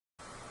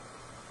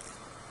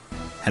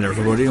Hello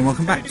everybody and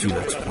welcome back to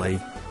Let's Play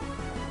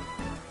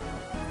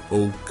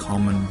All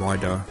Kamen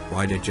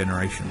Rider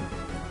Generation.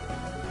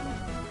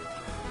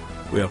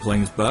 We are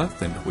playing as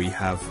Birth and we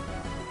have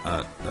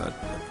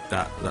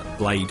that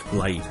Blade,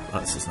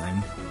 that's his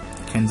name.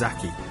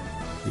 Kenzaki.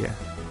 Yeah.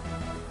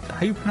 Is that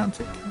how you pronounce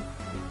it?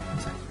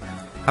 Kenzaki.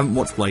 Haven't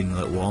watched Blade in a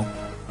little while.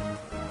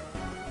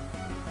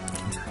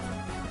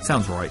 Kenzaki.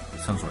 Sounds right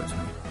to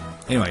me.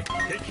 Anyway,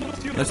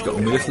 let's get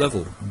on with this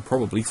level and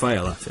probably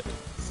fail at it.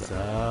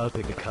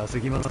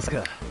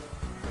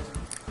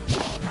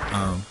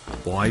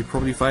 Why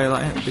probably fail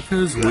at it?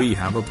 Because we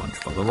have a bunch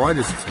of other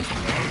riders to take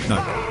on. No.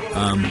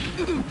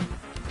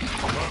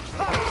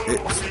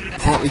 It's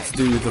partly to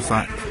do with the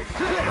fact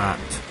that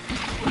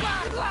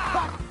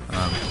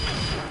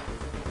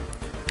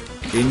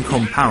in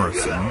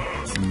comparison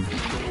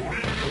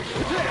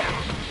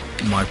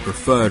to my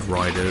preferred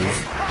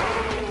riders,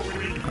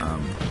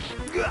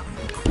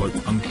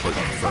 quote-unquote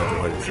preferred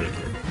riders here,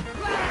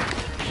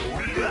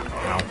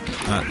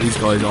 these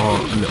guys are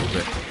a little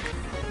bit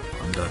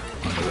under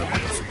level, I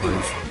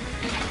suppose.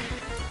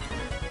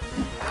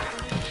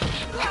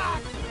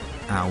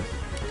 Ow.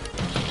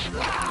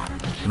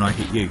 And I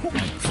hit you.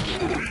 Thanks.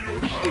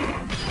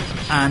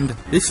 And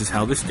this is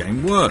how this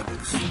game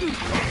works.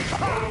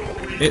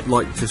 It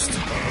just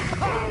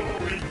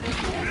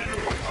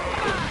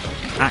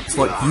acts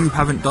like you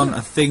haven't done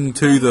a thing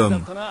to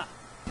them. No.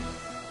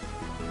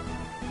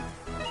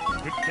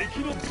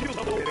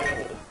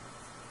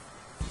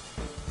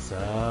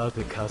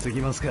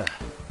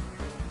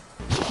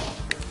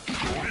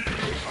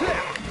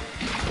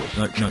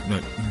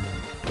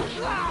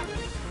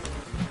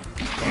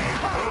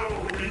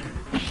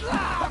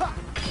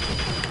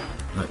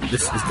 No,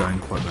 this is going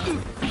quite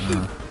badly.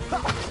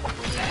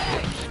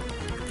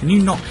 Can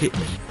you not hit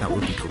me? That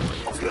would be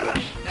great.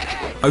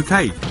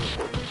 Okay.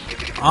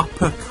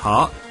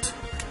 Uppercut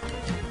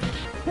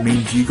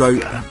means you go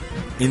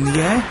in the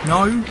air?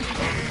 No?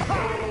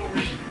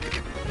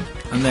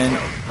 And then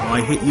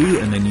I hit you,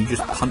 and then you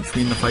just punch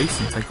me in the face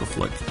and take off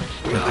like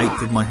an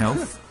eighth of my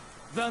health.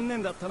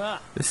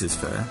 This is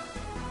fair.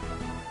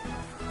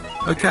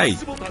 Okay.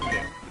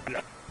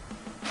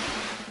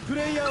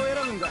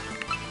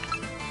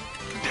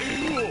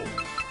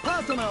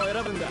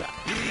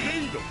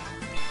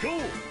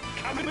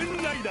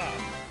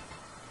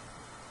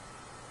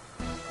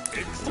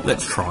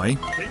 Let's try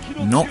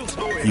not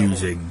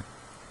using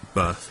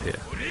Birth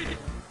here.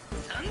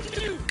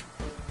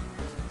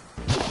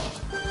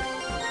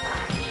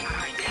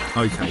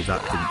 Okay,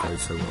 that didn't go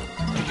so well.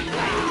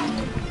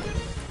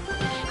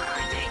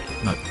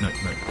 No.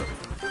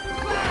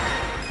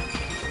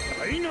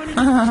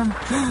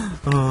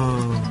 Oh.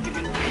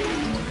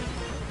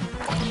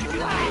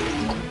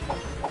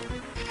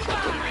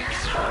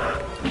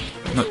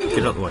 No, get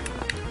out of the way.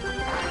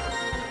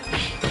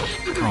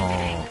 Oh,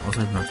 I was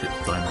hoping I'd hit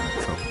dynamic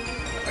trouble.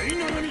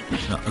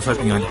 No, I was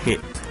hoping I'd hit.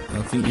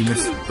 I think you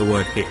missed the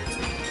word hit.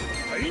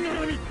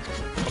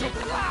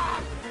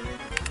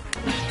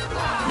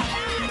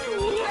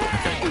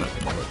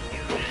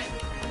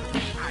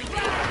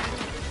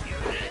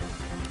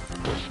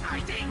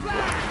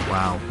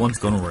 Wow, one's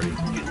gone already.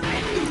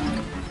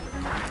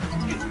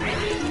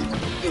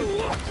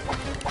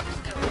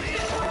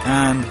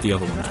 And the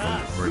other one's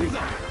gone already.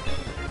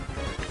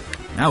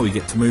 Now we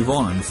get to move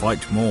on and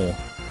fight more.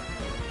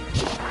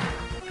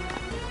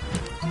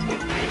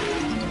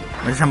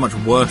 Imagine how much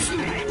worse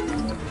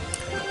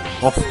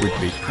off would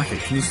be. Okay,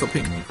 can you stop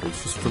hitting me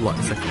please? Just for like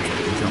a second so I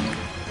can jump.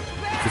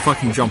 If I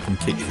can jump and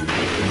kick you,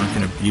 then I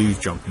can abuse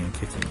jumping and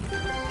kicking you.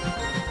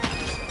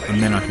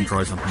 And then I can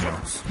try something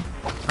else.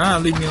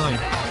 Leave me alone.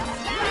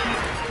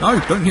 No,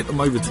 don't hit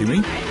them over to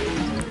me.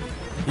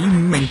 Are you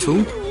mental?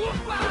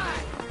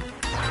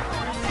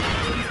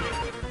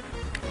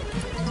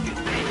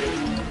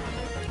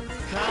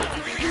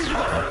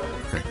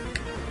 Okay.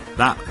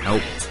 That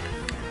helped.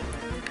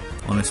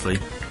 Honestly.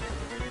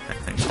 Okay,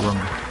 thanks for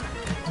running.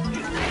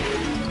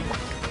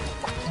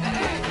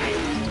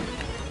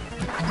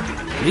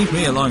 Leave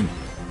me alone.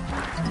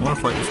 I want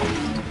to fight this one.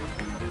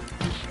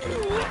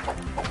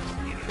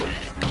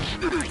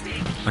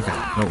 Okay, I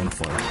don't want to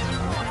fight. I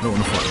don't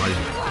want to fight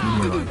either. Leave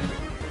me alone.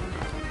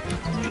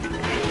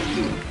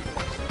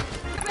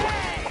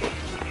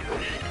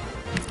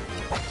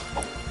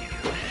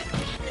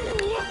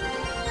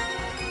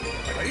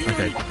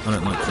 Okay, I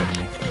don't like you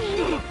anymore.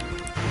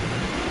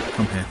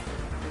 Come here.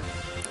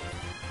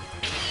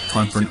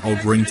 Time for an old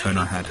ringtone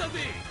I had.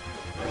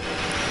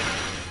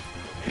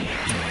 No,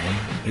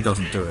 he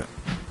doesn't do it.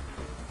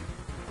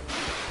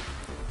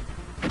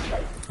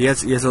 He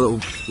has a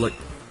little, like,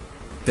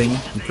 thing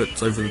he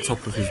puts over the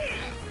top of his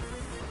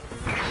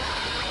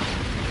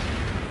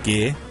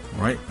gear,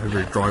 right, over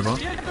his driver,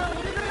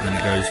 and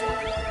it goes,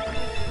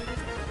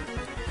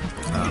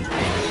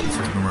 let's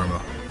just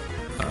remember,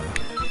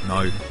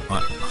 no, I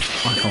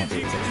can't do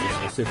this,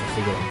 let's see if I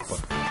figure out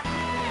what.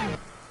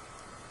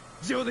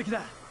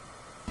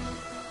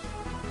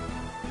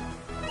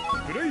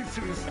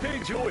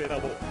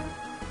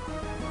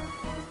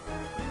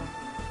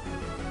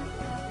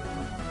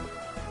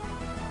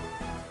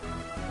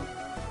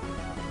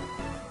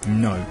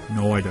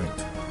 No, I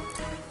don't.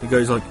 It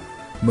goes like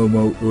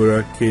Momo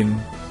Urakin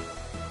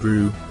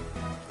Brew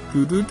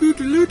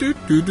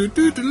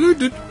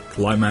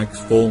Climax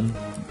Form.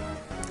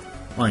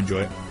 I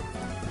enjoy it.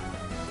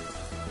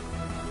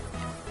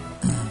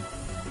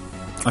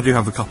 I do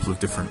have a couple of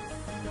different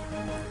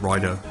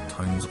rider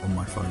tones on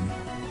my phone.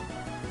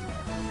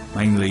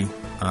 Mainly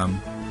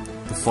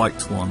the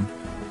Fight one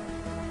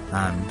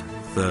and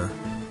the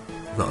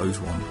O's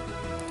one.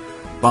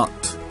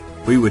 But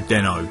we were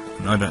Deno,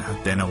 and I don't have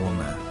Deno on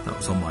there. That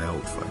was on my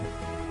old phone.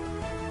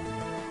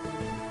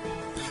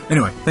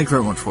 Anyway, thank you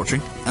very much for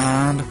watching,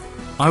 and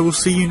I will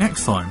see you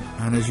next time.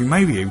 And as you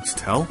may be able to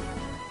tell,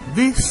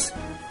 this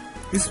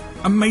is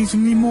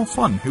amazingly more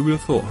fun. Who would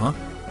have thought, huh?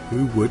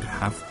 Who would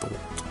have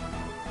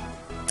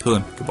thought? Till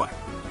then, goodbye.